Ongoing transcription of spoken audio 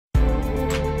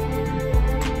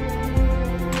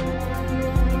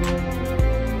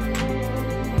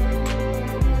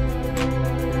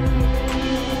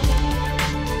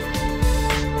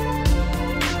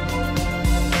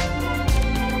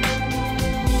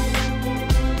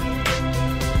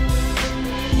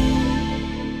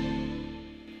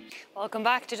Welcome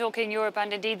back to Talking Europe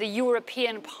and indeed the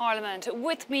European Parliament.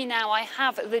 With me now I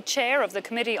have the Chair of the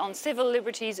Committee on Civil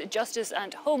Liberties, Justice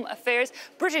and Home Affairs,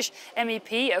 British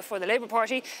MEP for the Labour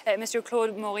Party, Mr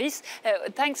Claude Moraes.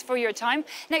 Thanks for your time.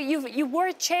 Now you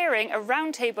were chairing a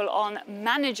roundtable on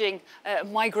managing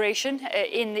migration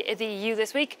in the EU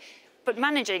this week, but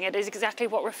managing it is exactly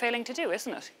what we're failing to do,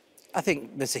 isn't it? I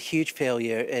think there's a huge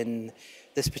failure in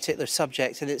this particular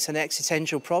subject, and it's an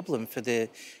existential problem for the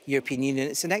European Union.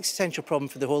 It's an existential problem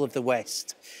for the whole of the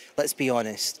West, let's be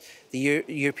honest. The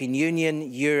European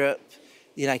Union, Europe,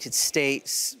 the United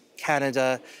States,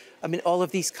 Canada, I mean, all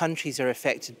of these countries are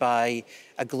affected by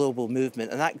a global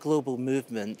movement, and that global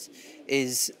movement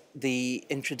is the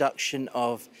introduction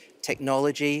of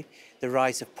technology, the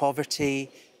rise of poverty,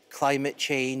 climate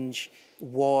change,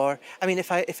 war. I mean,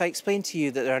 if I explain to you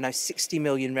that there are now 60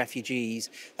 million refugees,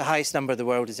 the highest number the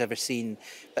world has ever seen,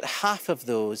 but half of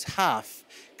those,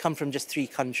 come from just 3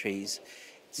 countries.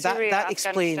 Syria, that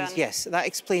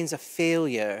explains a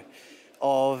failure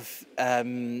of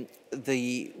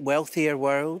the wealthier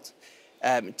world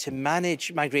to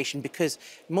manage migration, because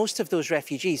most of those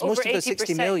refugees, most of those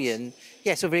 60 million,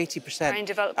 yes, over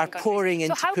 80%, are pouring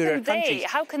into poorer countries.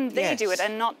 How can they do it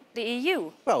and not the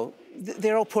EU? Well,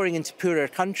 they're all pouring into poorer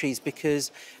countries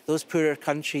because those poorer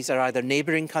countries are either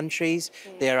neighbouring countries,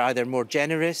 they are either more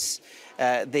generous,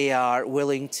 they are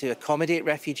willing to accommodate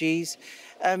refugees.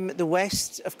 The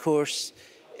West, of course,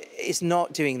 is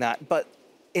not doing that, but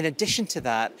in addition to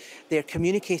that, they're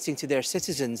communicating to their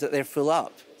citizens that they're full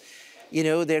up. You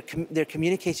know, they're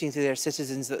communicating to their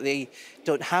citizens that they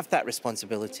don't have that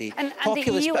responsibility. And the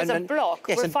EU as a bloc,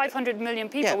 we're 500 million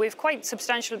people. We have quite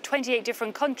substantial 28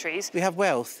 different countries. We have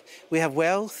wealth. We have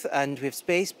wealth and we have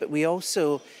space, but we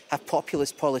also have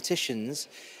populist politicians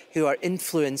who are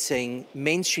influencing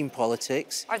mainstream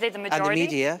politics. Are they the majority? And the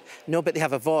media. No, but they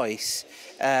have a voice.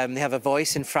 They have a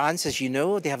voice in France, as you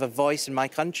know. They have a voice in my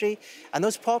country. And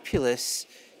those populists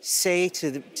say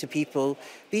to people,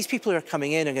 these people who are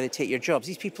coming in are going to take your jobs.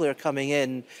 These people who are coming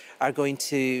in are going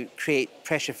to create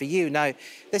pressure for you. Now,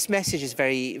 this message is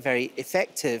very, very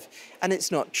effective, and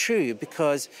it's not true,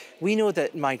 because we know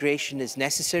that migration is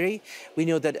necessary. We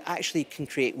know that it actually can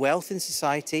create wealth in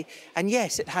society. And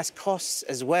yes, it has costs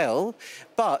as well,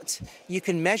 but you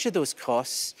can measure those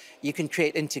costs. You can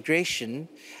create integration.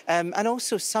 And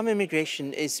also some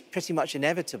immigration is pretty much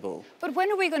inevitable. But when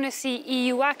are we going to see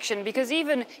EU action? Because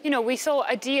even, you know, we saw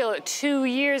a deal 2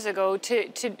 years ago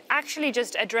to actually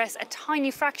just address a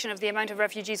tiny fraction of the amount of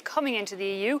refugees coming into the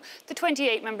EU. The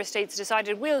 28 member states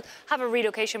decided we'll have a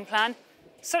relocation plan.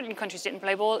 Certain countries didn't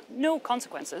play ball, no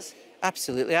consequences.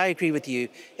 Absolutely, I agree with you.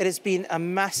 It has been a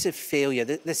massive failure,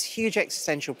 this huge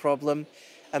existential problem,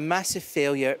 a massive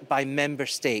failure by member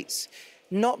states.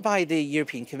 Not by the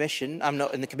European Commission, I'm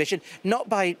not in the Commission, not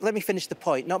by, let me finish the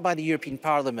point, not by the European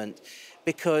Parliament,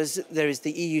 because there is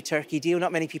the EU-Turkey deal,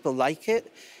 not many people like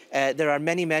it. There are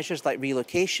many measures like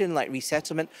relocation, like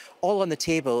resettlement, all on the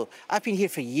table. I've been here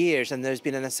for years and there's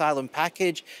been an asylum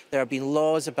package, there have been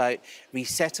laws about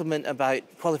resettlement, about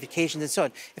qualifications and so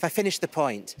on. If I finish the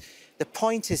point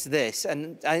is this,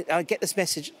 and I get this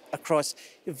message across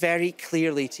very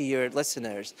clearly to your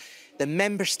listeners. The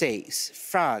member states,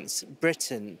 France,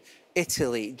 Britain,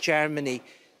 Italy, Germany,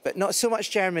 but not so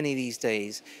much Germany these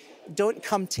days, don't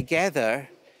come together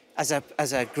as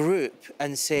a group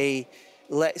and say,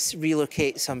 let's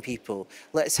relocate some people,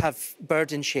 let's have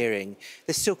burden sharing,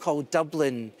 the so-called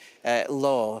Dublin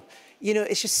law. You know,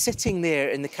 it's just sitting there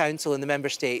in the Council and the Member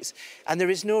States, and there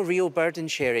is no real burden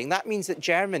sharing. That means that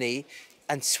Germany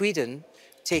and Sweden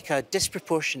take a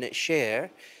disproportionate share,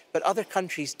 but other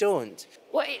countries don't.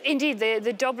 Well, indeed,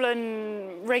 the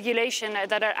Dublin regulation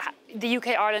that the UK,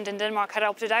 Ireland and Denmark had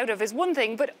opted out of is one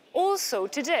thing, but also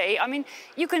today, I mean,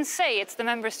 you can say it's the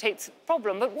member states'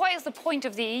 problem, but what is the point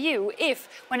of the EU if,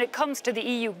 when it comes to the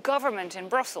EU government in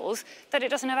Brussels, that it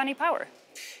doesn't have any power?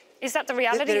 Is that the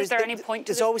reality? Is there any point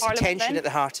to this Parliament? There's always a tension at the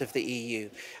heart of the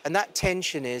EU. And that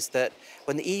tension is that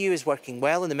when the EU is working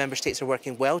well and the member states are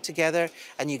working well together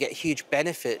and you get huge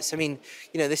benefits. I mean,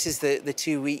 you know, this is the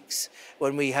 2 weeks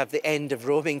when we have the end of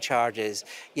roaming charges.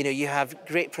 You know, you have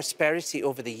great prosperity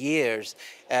over the years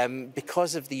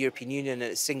because of the European Union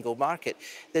and its single market.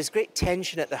 There's great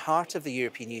tension at the heart of the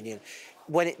European Union.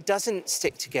 When it doesn't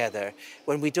stick together,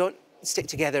 when we don't stick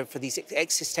together for these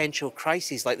existential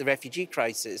crises like the refugee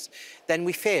crisis, then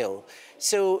we fail.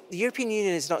 So the European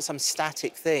Union is not some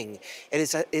static thing. It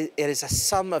is a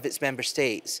sum of its member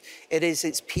states. It is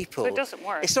its people. So it doesn't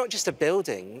work. It's not just a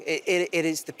building. It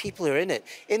is the people who are in it.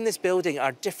 In this building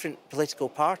are different political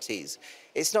parties.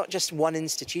 It's not just one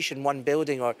institution, one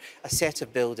building or a set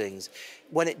of buildings.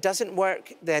 When it doesn't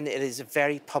work, then it is a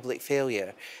very public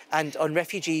failure. And on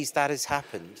refugees, that has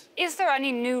happened. Is there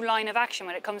any new line of action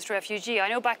when it comes to refugee? I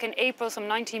know back in April, some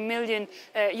 90 million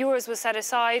euros was set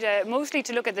aside, mostly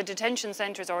to look at the detention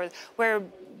centres or where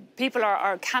people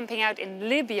are camping out in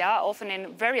Libya, often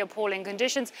in very appalling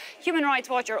conditions. Human Rights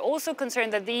Watch are also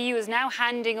concerned that the EU is now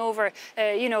handing over,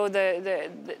 the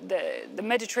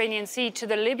Mediterranean Sea to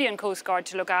the Libyan Coast Guard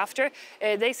to look after.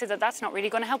 They say that that's not really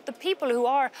going to help the people who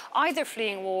are either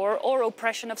fleeing war or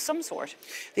oppression of some sort.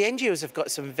 The NGOs have got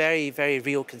some very, very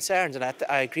real concerns, and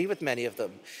I agree with many of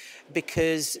them.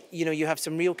 Because, you have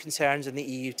some real concerns on the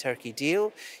EU-Turkey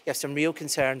deal. You have some real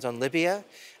concerns on Libya.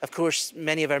 Of course,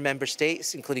 many of our member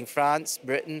states, including France,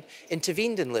 Britain,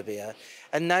 intervened in Libya.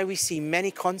 And now we see many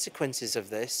consequences of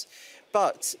this.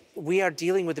 But we are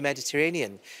dealing with the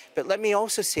Mediterranean. But let me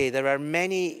also say there are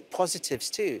many positives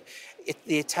too.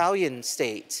 The Italian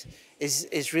state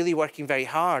is really working very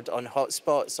hard on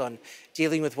hotspots, on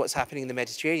dealing with what's happening in the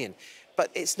Mediterranean.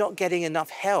 But it's not getting enough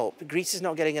help. Greece is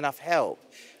not getting enough help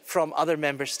from other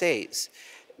member states,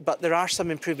 but there are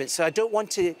some improvements. So I don't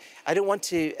want to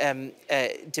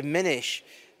diminish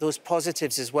those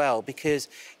positives as well, because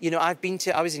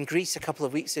I was in Greece a couple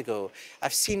of weeks ago.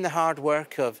 I've seen the hard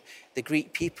work of the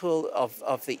Greek people,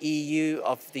 of the EU,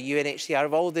 of the UNHCR,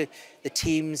 of all the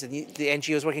teams and the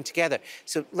NGOs working together.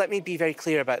 So let me be very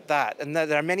clear about that. And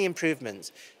there are many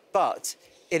improvements, but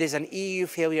it is an EU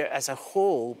failure as a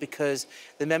whole because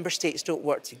the member states don't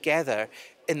work together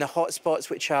in the hotspots,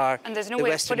 which are and there's no the way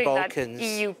Western of putting Balkans. That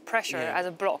EU pressure as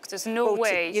a bloc. There's no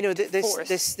way.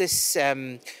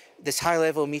 This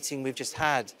high-level meeting we've just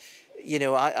had,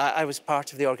 I was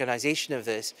part of the organisation of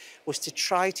this, was to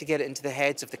try to get it into the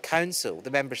heads of the Council,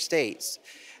 the member states,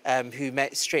 who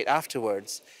met straight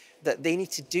afterwards, that they need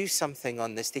to do something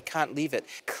on this. They can't leave it.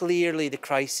 Clearly, the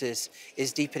crisis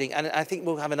is deepening. And I think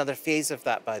we'll have another phase of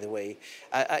that, by the way.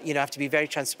 I have to be very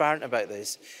transparent about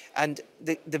this. And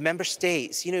the member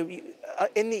states, in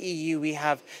the EU, we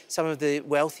have some of the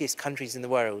wealthiest countries in the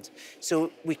world.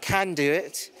 So we can do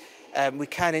it. We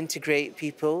can integrate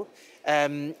people.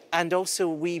 And also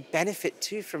we benefit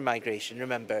too from migration,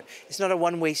 remember. It's not a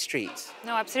one-way street.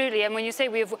 No, absolutely. And when you say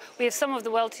we have some of the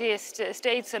wealthiest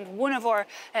states, and one of our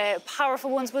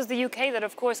powerful ones was the UK that,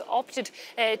 of course, opted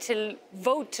to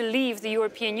vote to leave the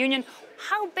European Union.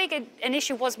 How big an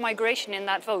issue was migration in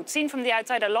that vote? Seen from the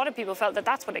outside, a lot of people felt that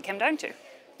that's what it came down to.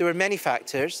 There were many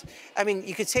factors. I mean,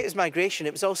 you could say it was migration.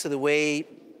 It was also the way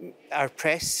our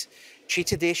press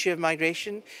treated the issue of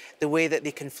migration, the way that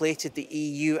they conflated the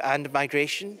EU and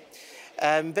migration.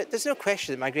 But there's no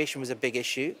question that migration was a big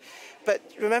issue. But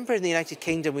remember, in the United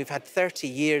Kingdom, we've had 30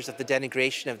 years of the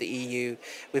denigration of the EU.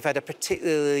 We've had a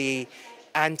particularly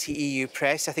anti-EU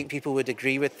press. I think people would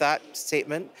agree with that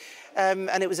statement.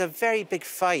 And it was a very big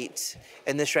fight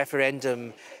in this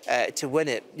referendum to win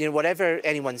it, whatever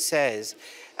anyone says.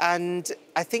 And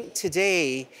I think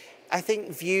today,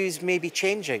 views may be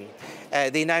changing.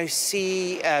 They now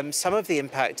see some of the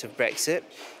impact of Brexit,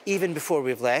 even before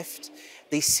we've left.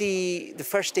 They see the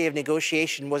first day of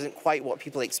negotiation wasn't quite what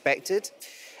people expected.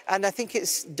 And I think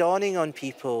it's dawning on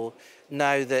people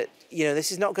now that,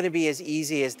 this is not going to be as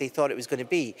easy as they thought it was going to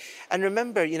be. And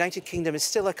remember, United Kingdom is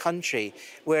still a country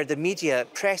where the media,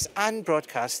 press and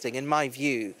broadcasting, in my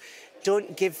view,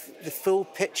 don't give the full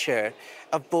picture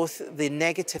of both the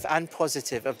negative and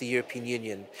positive of the European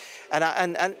Union. And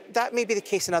that may be the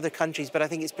case in other countries, but I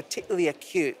think it's particularly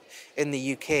acute in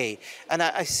the UK. And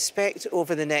I suspect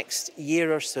over the next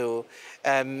year or so,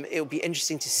 it'll be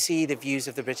interesting to see the views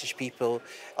of the British people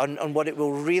on what it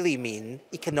will really mean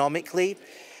economically,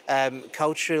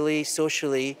 culturally,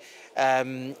 socially,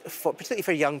 particularly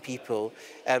for young people,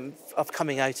 of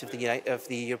coming out of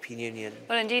the European Union.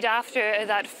 Well, indeed, after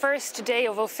that first day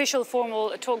of official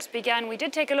formal talks began, we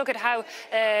did take a look at how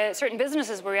certain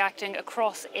businesses were reacting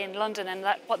across in London and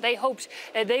what they hoped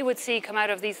they would see come out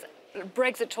of these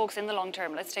Brexit talks in the long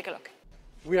term. Let's take a look.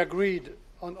 We agreed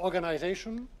on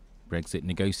organisation. Brexit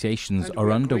negotiations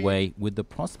are underway with the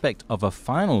prospect of a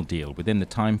final deal within the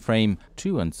time frame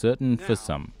too uncertain for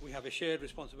some. We have a shared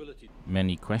responsibility.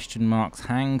 Many question marks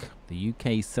hang. The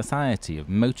UK's Society of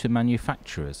Motor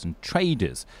Manufacturers and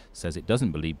Traders says it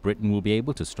doesn't believe Britain will be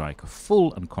able to strike a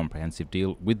full and comprehensive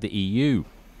deal with the EU.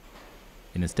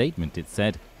 In a statement it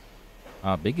said,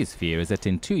 "Our biggest fear is that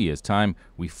in 2 years' time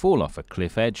we fall off a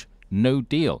cliff edge, no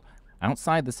deal,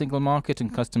 outside the single market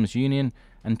and customs union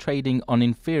and trading on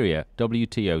inferior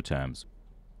WTO terms.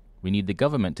 We need the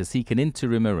government to seek an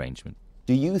interim arrangement."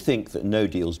 Do you think that no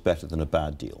deal's better than a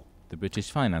bad deal? The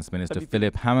British Finance Minister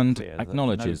Philip Hammond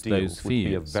acknowledges those fears. Would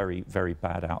be a very, very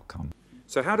bad outcome.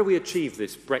 So how do we achieve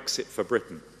this Brexit for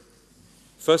Britain?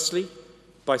 Firstly,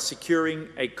 by securing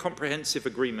a comprehensive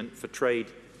agreement for trade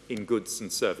in goods and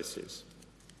services.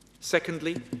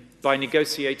 Secondly, by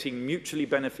negotiating mutually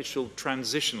beneficial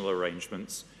transitional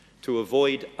arrangements to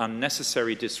avoid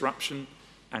unnecessary disruption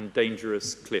and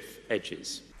dangerous cliff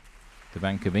edges. The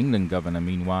Bank of England governor,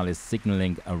 meanwhile, is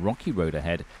signalling a rocky road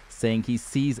ahead, saying he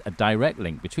sees a direct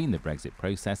link between the Brexit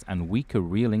process and weaker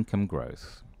real income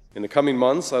growth. In the coming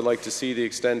months, I'd like to see the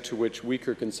extent to which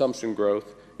weaker consumption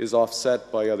growth is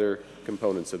offset by other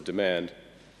components of demand,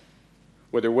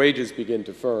 whether wages begin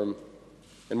to firm,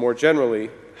 and more generally,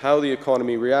 how the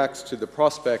economy reacts to the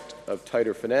prospect of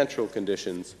tighter financial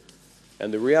conditions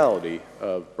and the reality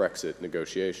of Brexit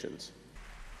negotiations.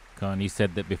 Carney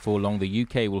said that before long the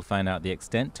UK will find out the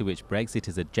extent to which Brexit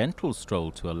is a gentle stroll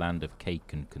to a land of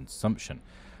cake and consumption,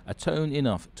 a tone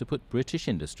enough to put British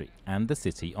industry and the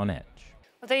city on edge.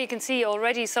 Well, there you can see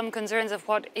already some concerns of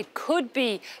what it could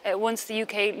be once the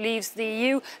UK leaves the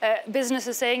EU.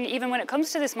 Businesses saying even when it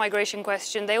comes to this migration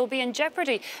question, they will be in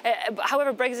jeopardy.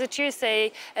 However, Brexiteers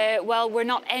say, well, we're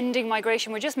not ending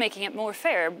migration, we're just making it more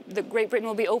fair. Great Britain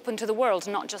will be open to the world,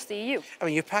 not just the EU. I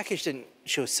mean, your package didn't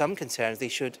show some concerns, they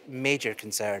showed major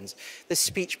concerns. This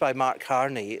speech by Mark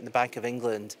Carney in the Bank of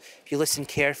England, if you listen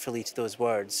carefully to those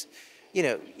words, you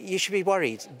know, you should be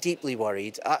worried, deeply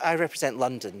worried. I represent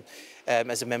London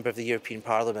as a member of the European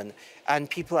Parliament, and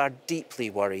people are deeply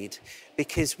worried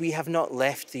because we have not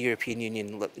left the European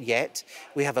Union yet.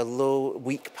 We have a low,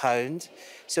 weak pound.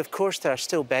 So, of course, there are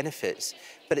still benefits,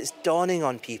 but it's dawning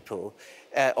on people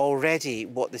already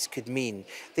what this could mean.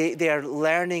 They are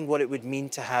learning what it would mean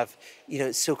to have, you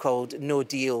know, so-called no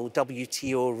deal,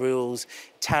 WTO rules,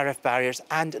 tariff barriers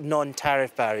and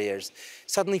non-tariff barriers.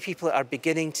 Suddenly people are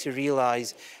beginning to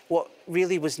realise what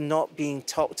really was not being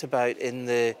talked about in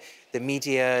the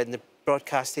media and the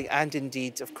broadcasting and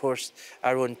indeed, of course,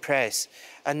 our own press.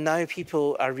 And now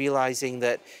people are realising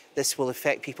that this will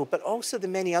affect people, but also the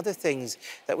many other things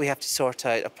that we have to sort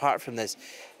out apart from this.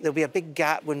 There'll be a big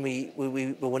gap when we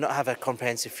will not have a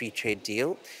comprehensive free trade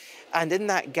deal. And in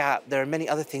that gap, there are many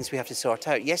other things we have to sort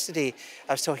out. Yesterday,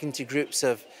 I was talking to groups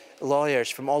of lawyers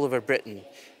from all over Britain,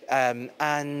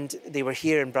 and they were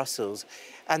here in Brussels,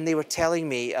 and they were telling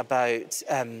me about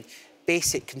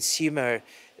basic consumer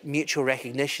mutual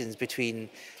recognitions between,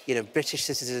 you know, British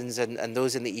citizens and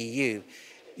those in the EU.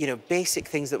 You know, basic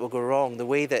things that will go wrong, the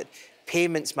way that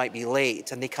payments might be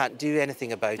late and they can't do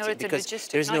anything about it because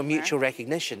there's no mutual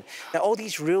recognition. Now, all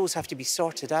these rules have to be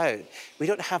sorted out. We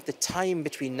don't have the time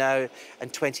between now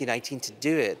and 2019 to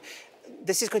do it.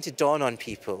 This is going to dawn on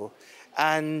people.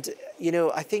 And, you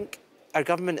know, I think our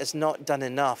government has not done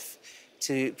enough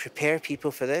to prepare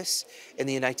people for this in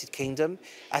the United Kingdom.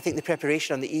 I think the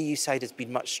preparation on the EU side has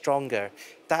been much stronger.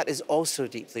 That is also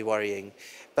deeply worrying.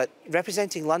 But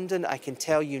representing London, I can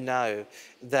tell you now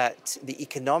that the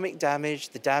economic damage,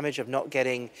 the damage of not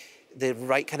getting the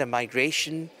right kind of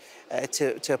migration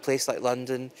to a place like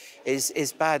London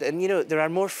is bad. And, you know, there are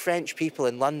more French people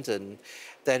in London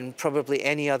than probably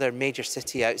any other major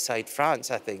city outside France,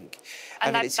 I think.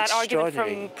 And I mean, that argument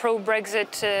from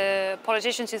pro-Brexit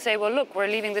politicians who say, well, look, we're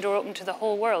leaving the door open to the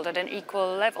whole world at an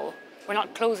equal level. We're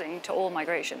not closing to all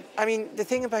migration. I mean, the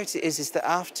thing about it is that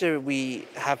after we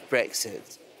have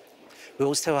Brexit, we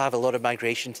will still have a lot of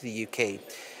migration to the UK,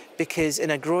 because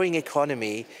in a growing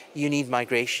economy, you need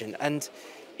migration. And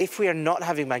if we are not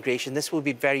having migration, this will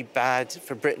be very bad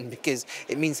for Britain because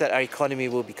it means that our economy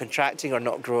will be contracting or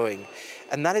not growing.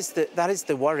 And that is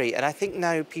the worry. And I think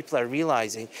now people are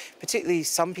realising, particularly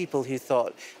some people who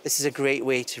thought this is a great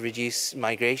way to reduce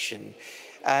migration.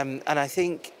 And I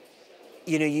think,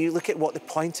 you know, you look at what the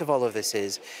point of all of this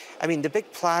is. I mean, the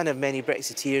big plan of many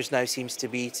Brexiteers now seems to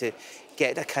be to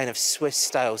get a kind of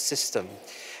Swiss-style system.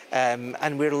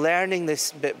 And we're learning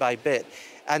this bit by bit.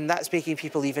 And that's making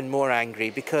people even more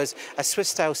angry because a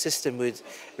Swiss-style system would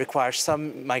require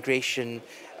some migration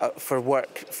for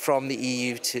work from the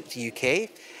EU to the UK.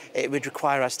 It would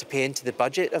require us to pay into the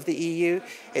budget of the EU.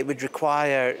 It would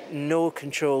require no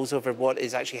controls over what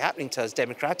is actually happening to us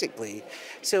democratically.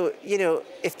 So, you know,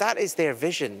 if that is their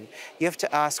vision, you have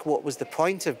to ask what was the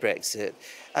point of Brexit.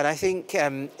 And I think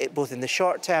both in the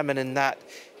short term and in that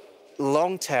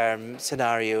long-term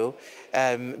scenario,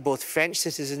 both French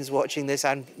citizens watching this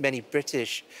and many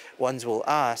British ones will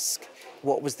ask,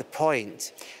 what was the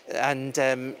point? And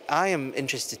I am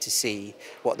interested to see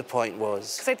what the point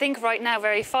was. Because I think right now,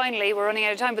 very finally, we're running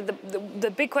out of time, but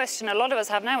the big question a lot of us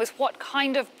have now is what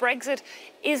kind of Brexit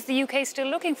is the UK still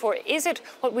looking for? Is it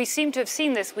what we seem to have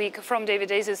seen this week from David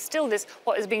Days is still this,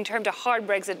 what is being termed a hard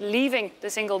Brexit, leaving the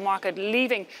single market,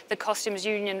 leaving the customs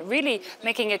union, really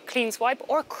making a clean swipe?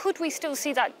 Or could we still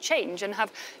see that change and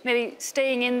have maybe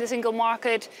staying in the single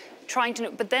market, trying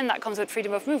to, but then that comes with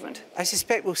freedom of movement? I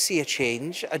suspect we'll see a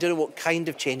change. I don't know what kind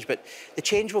of change, but the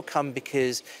change will come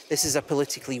because this is a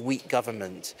politically weak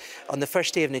government. On the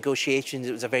first day of negotiations,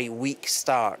 it was a very weak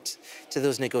start to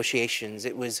those negotiations.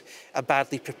 It was a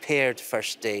badly prepared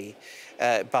first day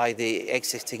by the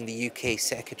exiting the UK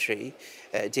Secretary,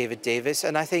 David Davis.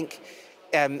 And I think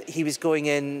he was going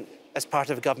in as part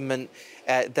of a government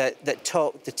that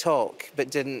talked the talk but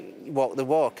didn't walk the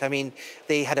walk. I mean,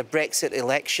 they had a Brexit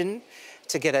election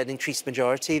to get an increased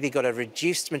majority. They got a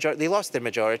reduced majority. They lost their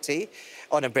majority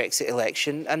on a Brexit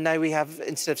election. And now we have,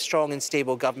 instead of strong and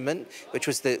stable government, which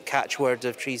was the catchword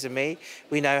of Theresa May,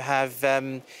 we now have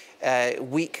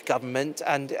weak government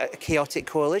and a chaotic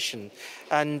coalition.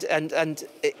 And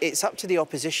it's up to the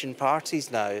opposition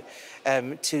parties now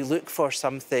to look for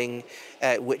something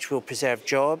which will preserve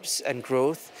jobs and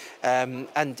growth.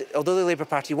 And although the Labour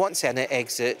Party wants an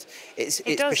exit, it's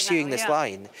pursuing this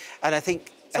line. And I think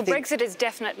Brexit is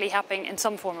definitely happening in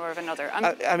some form or another.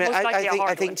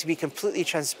 I think to be completely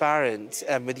transparent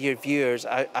with your viewers,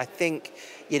 I think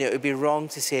it would be wrong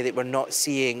to say that we're not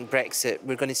seeing Brexit.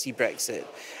 We're going to see Brexit,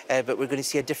 but we're going to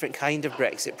see a different kind of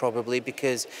Brexit probably,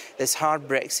 because this hard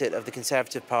Brexit of the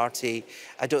Conservative Party,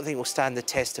 I don't think will stand the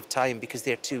test of time because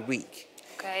they're too weak.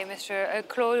 Okay, Mr.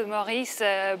 Claude Moraes,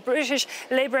 British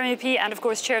Labour MEP and, of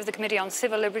course, Chair of the Committee on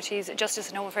Civil Liberties, Justice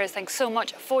and Home Affairs. Thanks so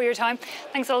much for your time.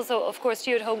 Thanks also, of course, to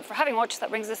you at home for having watched.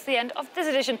 That brings us to the end of this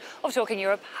edition of Talking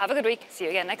Europe. Have a good week. See you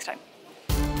again next time.